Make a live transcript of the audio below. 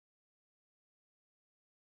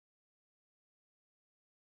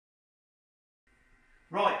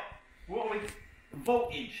Right, what are we...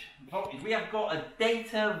 Voltage. We have got a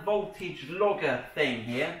data voltage logger thing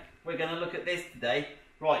here. We're going to look at this today.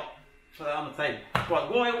 Right, put that on the table.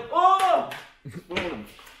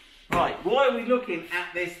 Right, why are we looking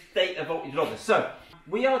at this data voltage logger? So,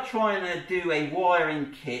 we are trying to do a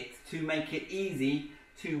wiring kit to make it easy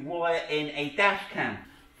to wire in a dash cam.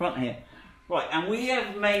 Front here. Right, and we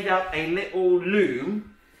have made up a little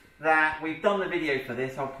loom that we've done the video for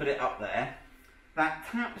this, I'll put it up there, that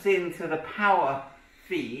taps into the power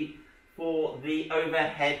feed for the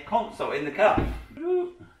overhead console in the car.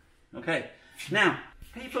 Okay, now,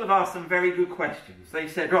 people have asked some very good questions. They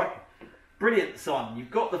said, right, brilliant Simon,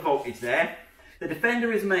 you've got the voltage there. The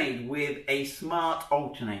Defender is made with a smart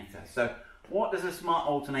alternator. So what does a smart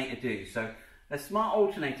alternator do? So a smart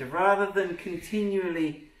alternator, rather than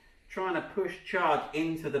continually trying to push charge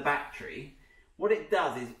into the battery, what it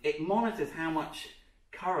does is it monitors how much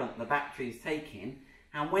current the battery is taking,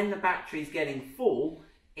 and when the battery is getting full,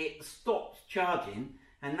 it stops charging,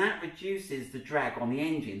 and that reduces the drag on the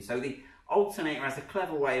engine. So the alternator has a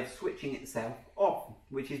clever way of switching itself off,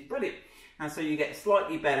 which is brilliant. And so you get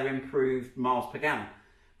slightly better improved miles per gallon.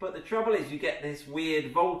 But the trouble is you get this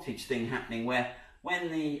weird voltage thing happening where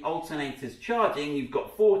when the alternator's charging, you've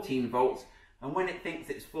got 14 volts, and when it thinks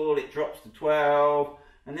it's full, it drops to 12,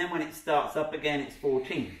 and then when it starts up again, it's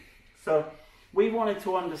 14. So we wanted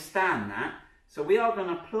to understand that. So we are going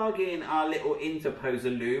to plug in our little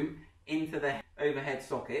interposer loom into the overhead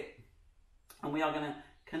socket, and we are going to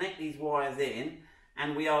connect these wires in,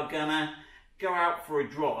 and we are going to go out for a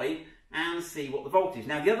drive and see what the voltage is.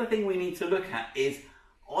 Now, the other thing we need to look at is,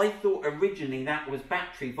 I thought originally that was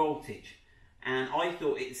battery voltage, and I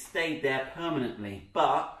thought it stayed there permanently,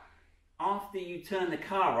 but after you turn the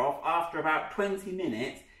car off, after about 20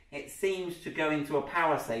 minutes, it seems to go into a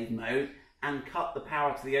power save mode and cut the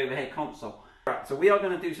power to the overhead console. Right, so we are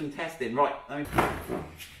going to do some testing. Right,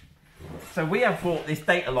 so we have bought this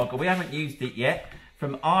data logger. We haven't used it yet,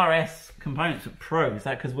 from RS Components Pro. Is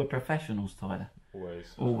that because we're professionals, Tyler?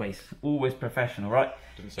 Always professional, right?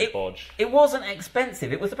 Didn't say bodge. It wasn't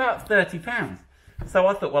expensive. It was about £30. So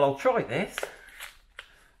I thought, well, I'll try this.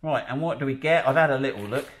 Right, and what do we get? I've had a little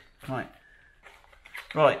look.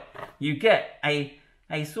 Right, you get a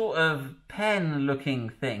sort of pen-looking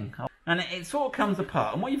thing, and it sort of comes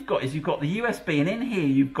apart. And what you've got is you've got the USB, and in here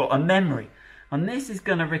you've got a memory, and this is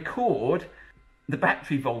going to record the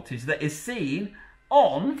battery voltage that is seen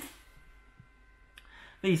on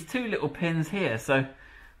these two little pins here. So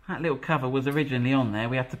that little cover was originally on there.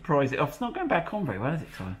 We have to prise it off. It's not going back on very well, is it,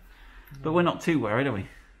 Tyler? No. But we're not too worried, are we?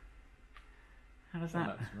 How does that?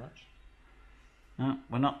 Not so much. No,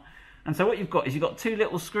 we're not. And so what you've got is you've got two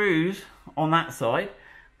little screws on that side.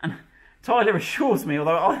 And Tyler assures me,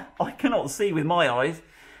 although I cannot see with my eyes,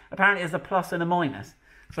 apparently there's a plus and a minus.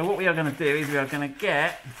 So what we are going to do is we are going to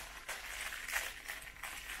get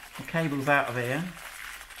the cables out of here.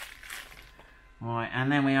 Right,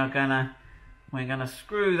 and then we're gonna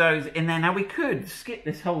screw those in there. Now we could skip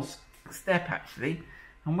this whole step actually,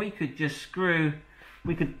 and we could just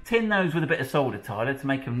we could tin those with a bit of solder, Tyler, to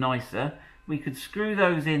make them nicer. We could screw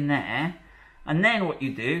those in there, and then what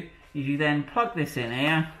you do is you then plug this in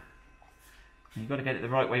here. You've got to get it the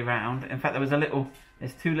right way round. In fact,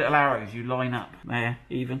 there's two little arrows you line up there,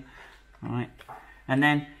 even. All right, and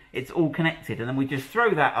then it's all connected, and then we just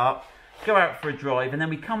throw that up, go out for a drive, and then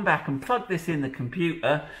we come back and plug this in the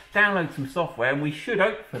computer, download some software, and we should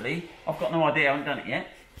hopefully, I've got no idea, I haven't done it yet,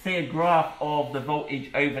 see a graph of the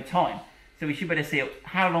voltage over time. So we should be able to see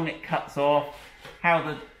how long it cuts off, how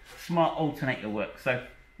the smart alternator works. So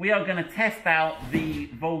we are going to test out the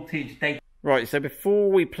voltage data. Right, so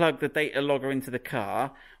before we plug the data logger into the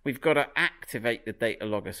car, we've got to activate the data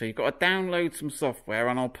logger. So you've got to download some software,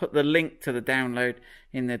 and I'll put the link to the download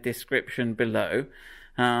in the description below.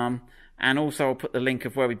 And also I'll put the link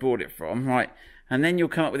of where we bought it from. Right, and then you'll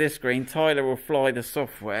come up with this screen. Tyler will fly the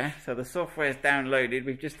software. So the software is downloaded.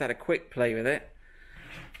 We've just had a quick play with it.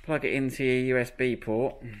 Plug it into your USB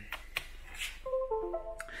port.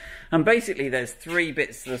 And basically there's three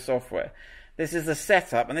bits to the software. This is the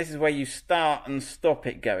setup, and this is where you start and stop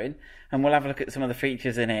it going. And we'll have a look at some of the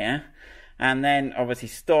features in here. And then obviously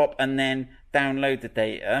stop, and then download the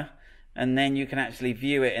data. And then you can actually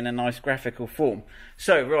view it in a nice graphical form.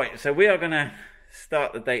 So, right, so we are going to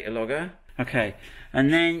start the data logger. Okay,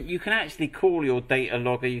 and then you can actually call your data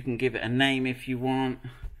logger. You can give it a name if you want.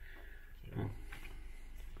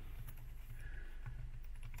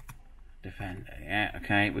 Defender, yeah,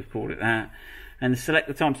 okay, we've called it that. And select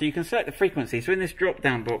the time. So you can select the frequency. So in this drop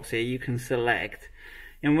down box here, you can select.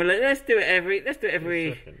 And let's do it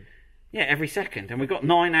every Yeah, every second. And we've got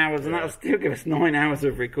 9 hours, and that'll still give us 9 hours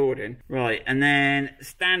of recording. Right, and then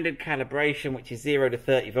standard calibration, which is 0 to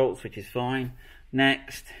 30 volts, which is fine.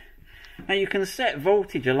 Next. Now you can set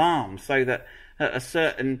voltage alarms so that at a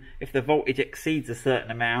certain, if the voltage exceeds a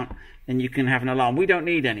certain amount, then you can have an alarm. We don't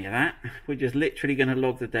need any of that. We're just literally going to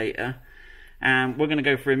log the data. And we're going to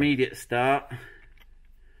go for immediate start.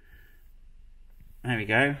 There we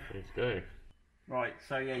go. Let's go. Right,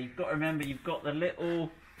 so yeah, you've got to remember, you've got the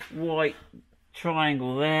little white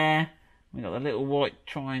triangle there. We've got the little white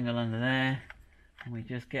triangle under there. And we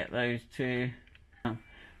just get those two.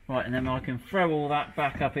 Right, and then I can throw all that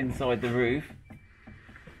back up inside the roof.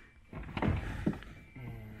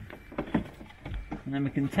 And then we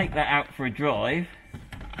can take that out for a drive.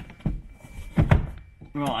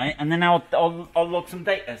 Right, and then I'll log some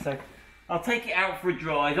data. So I'll take it out for a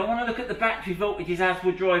drive. I want to look at the battery voltages as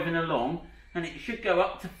we're driving along. And it should go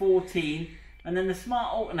up to 14. And then the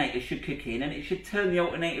smart alternator should kick in. And it should turn the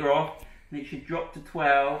alternator off. And it should drop to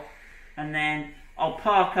 12. And then I'll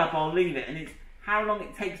park up, I'll leave it. And it's how long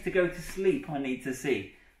it takes to go to sleep I need to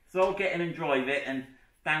see. So I'll get in and drive it and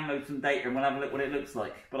download some data, and we'll have a look what it looks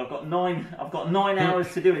like. But I've got 9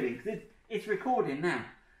 hours to do it in, because it's recording now.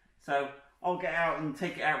 So I'll get out and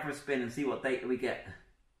take it out for a spin and see what data we get.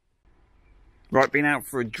 Right, been out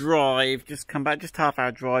for a drive, just come back, just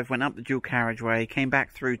half-hour drive, went up the dual carriageway, came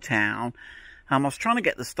back through town. I was trying to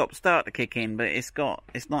get the stop-start to kick in, but it's not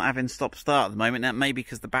having stop-start at the moment. That may be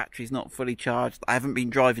because the battery's not fully charged. I haven't been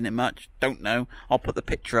driving it much, don't know. I'll put the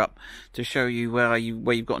picture up to show you where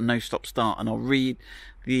you've got no stop-start, and I'll read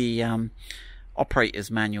the operator's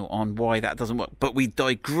manual on why that doesn't work. But we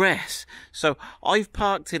digress. So I've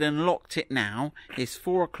parked it and locked it now. It's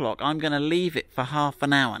 4 o'clock. I'm going to leave it for half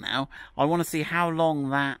an hour now. I want to see how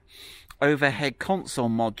long that overhead console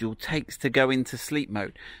module takes to go into sleep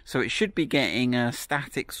mode. So it should be getting a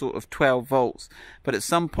static sort of 12 volts, but at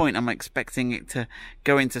some point I'm expecting it to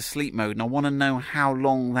go into sleep mode, and I want to know how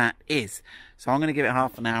long that is. So I'm going to give it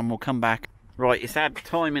half an hour and we'll come back. Right, it's had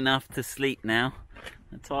time enough to sleep now.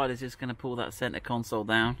 The Tyler's just going to pull that center console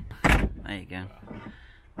down. There you go.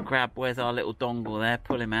 Grab, where's our little dongle there,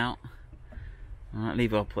 pull him out. Alright,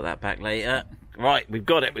 leave, I'll put that back later. Right, we've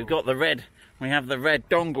got it, we've got the red. We have the red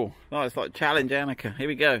dongle. Oh, it's like Challenge Annika. Here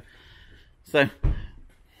we go. So,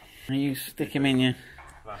 you stick him in your...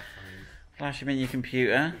 Flash him in your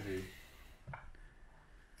computer.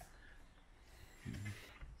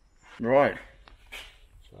 Right.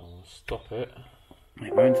 So I'll stop it.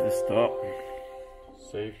 Right, we're into the stop.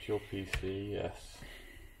 Save to your PC, yes.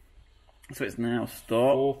 So it's now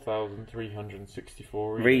stopped.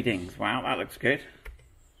 4,364 readings. Wow, that looks good.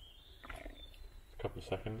 A couple of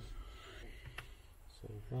seconds.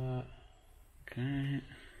 Save that. Okay.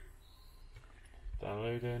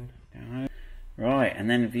 Downloading. Download. Right, and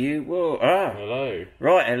then view. Whoa. Ah. Hello.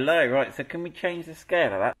 Right, hello. Right, so can we change the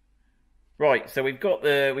scale of that? Right, so we've got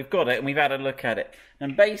it and we've had a look at it.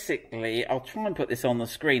 And basically, I'll try and put this on the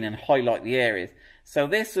screen and highlight the areas. So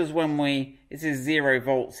this was when this is 0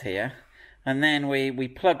 volts here. And then we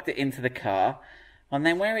plugged it into the car. And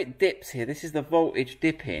then where it dips here, this is the voltage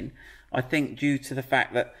dipping. I think due to the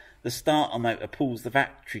fact that the starter motor pulls the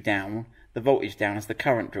battery down, the voltage down as the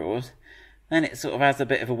current draws. Then it sort of has a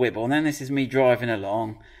bit of a wibble. And then this is me driving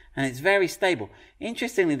along. And it's very stable.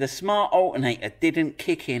 Interestingly, the smart alternator didn't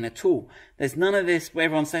kick in at all. There's none of this where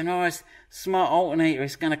everyone's saying, oh, it's smart alternator,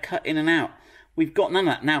 it's going to cut in and out. We've got none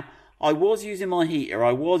of that. Now, I was using my heater,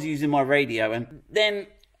 I was using my radio, and then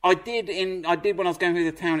I did when I was going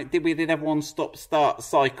through the town, we did have one stop-start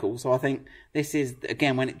cycle. So I think this is,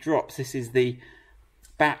 again, when it drops, this is the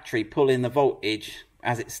battery pulling the voltage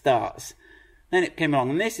as it starts. Then it came along,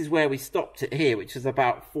 and this is where we stopped it here, which is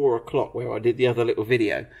about 4 o'clock, where I did the other little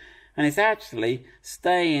video. And it's actually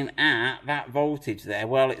staying at that voltage there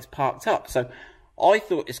while it's parked up. So I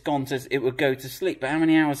thought it would go to sleep. But how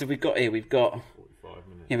many hours have we got here? We've got 45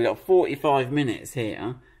 minutes. Yeah, we've got 45 minutes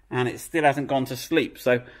here, and it still hasn't gone to sleep.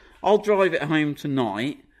 So I'll drive it home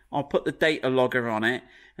tonight. I'll put the data logger on it,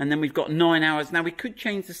 and then we've got 9 hours. Now, we could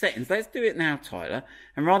change the settings. Let's do it now, Tyler.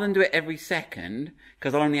 And rather than do it every second,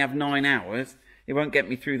 because I'll only have 9 hours, it won't get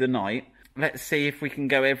me through the night. Let's see if we can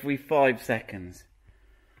go every 5 seconds.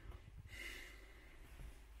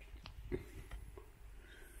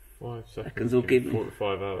 5 seconds will give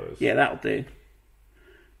 45 hours. Yeah, that'll do.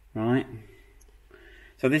 Right.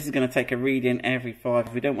 So this is going to take a reading every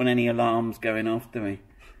 5. We don't want any alarms going off, do we?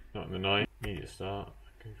 Not in the night. Immediate start.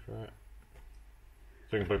 Go for it.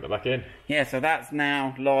 So we can plug that back in. Yeah, so that's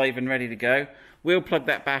now live and ready to go. We'll plug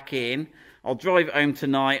that back in. I'll drive it home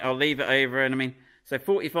tonight. I'll leave it over, and I mean, so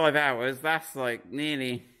 45 hours. That's like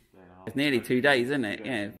nearly 2 days, isn't it?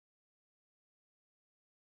 Yeah.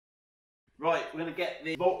 Right, we're going to get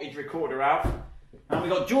the voltage recorder out. And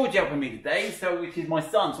we've got George helping me today, which is my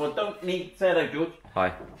son, so I don't need... Say hello, George.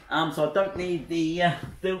 Hi. So I don't need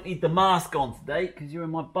the mask on today, because you're in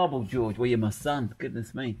my bubble, George. Well, you're my son,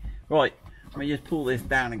 goodness me. Right, let me just pull this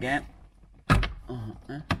down again.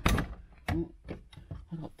 I've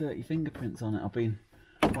got dirty fingerprints on it.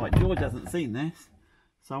 Right, George hasn't seen this.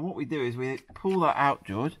 So what we do is we pull that out,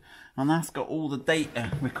 George, and that's got all the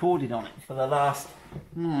data recorded on it for the last,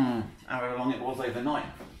 however long it was overnight.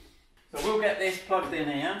 So we'll get this plugged in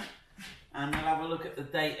here, and we'll have a look at the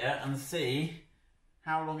data and see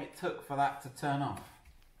how long it took for that to turn off.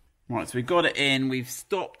 Right, so we've got it in, we've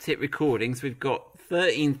stopped it recording, so we've got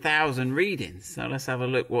 13,000 readings. So let's have a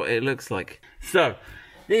look what it looks like. So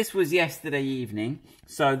this was yesterday evening.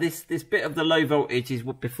 So this bit of the low voltage is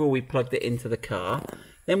before we plugged it into the car.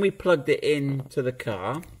 Then we plugged it into the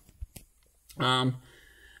car. And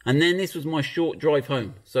then this was my short drive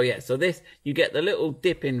home. So yeah, so this, you get the little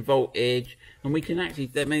dip in voltage, and we can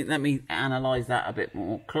actually, let me analyze that a bit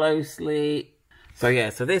more closely. So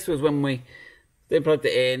yeah, so this was when we plugged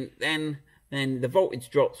it in, then the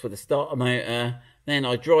voltage drops for the starter motor, then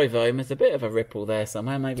I drive home, there's a bit of a ripple there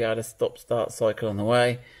somewhere, maybe I had a stop-start cycle on the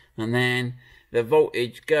way, and then the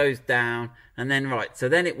voltage goes down, and then right, so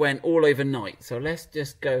then it went all overnight. So let's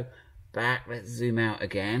just go back, let's zoom out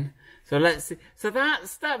again. So let's see, so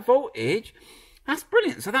that's that voltage, that's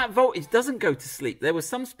brilliant. So that voltage doesn't go to sleep. There was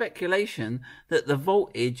some speculation that the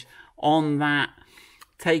voltage on that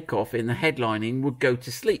takeoff in the headlining would go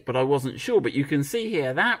to sleep, but I wasn't sure. But you can see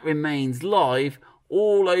here, that remains live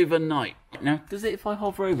all overnight. Now, does it, if I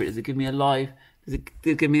hover over it, does it give me a live, does it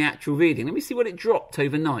give me the actual reading? Let me see what it dropped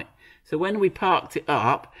overnight. So when we parked it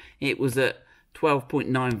up, it was at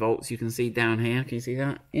 12.9 volts. You can see down here. Can you see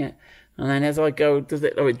that? Yeah. And then as I go, does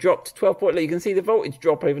it? Oh, it dropped to 12.8. You can see the voltage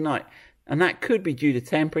drop overnight, and that could be due to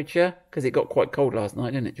temperature because it got quite cold last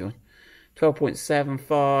night, didn't it, George?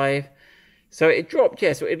 12.75. So it dropped,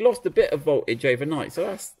 yeah. So it lost a bit of voltage overnight. So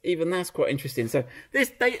that's quite interesting. So this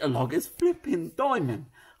data log is flipping diamond.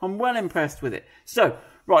 I'm well impressed with it. So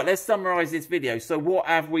right, let's summarize this video. So what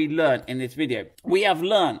have we learned in this video? We have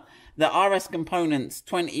learned that RS Components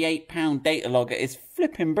 £28 data logger is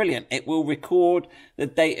flipping brilliant. It will record the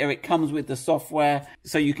data. It comes with the software,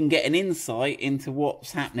 so you can get an insight into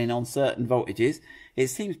what's happening on certain voltages. It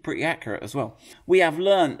seems pretty accurate as well. We have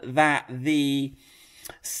learned that the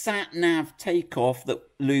sat-nav takeoff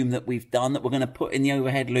loom that we've done, that we're going to put in the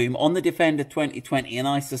overhead loom on the Defender 2020, and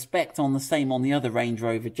I suspect on the same on the other Range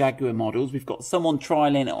Rover Jaguar models. We've got someone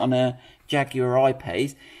trialing it on a Jaguar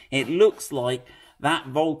I-Pace. It looks like that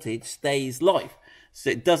voltage stays live,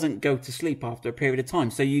 so it doesn't go to sleep after a period of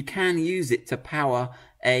time. So you can use it to power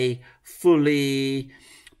a fully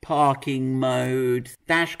parking mode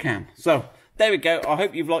dash cam. So there we go. I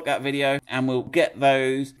hope you've liked that video, and we'll get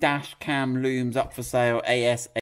those dash cam looms up for sale ASAP.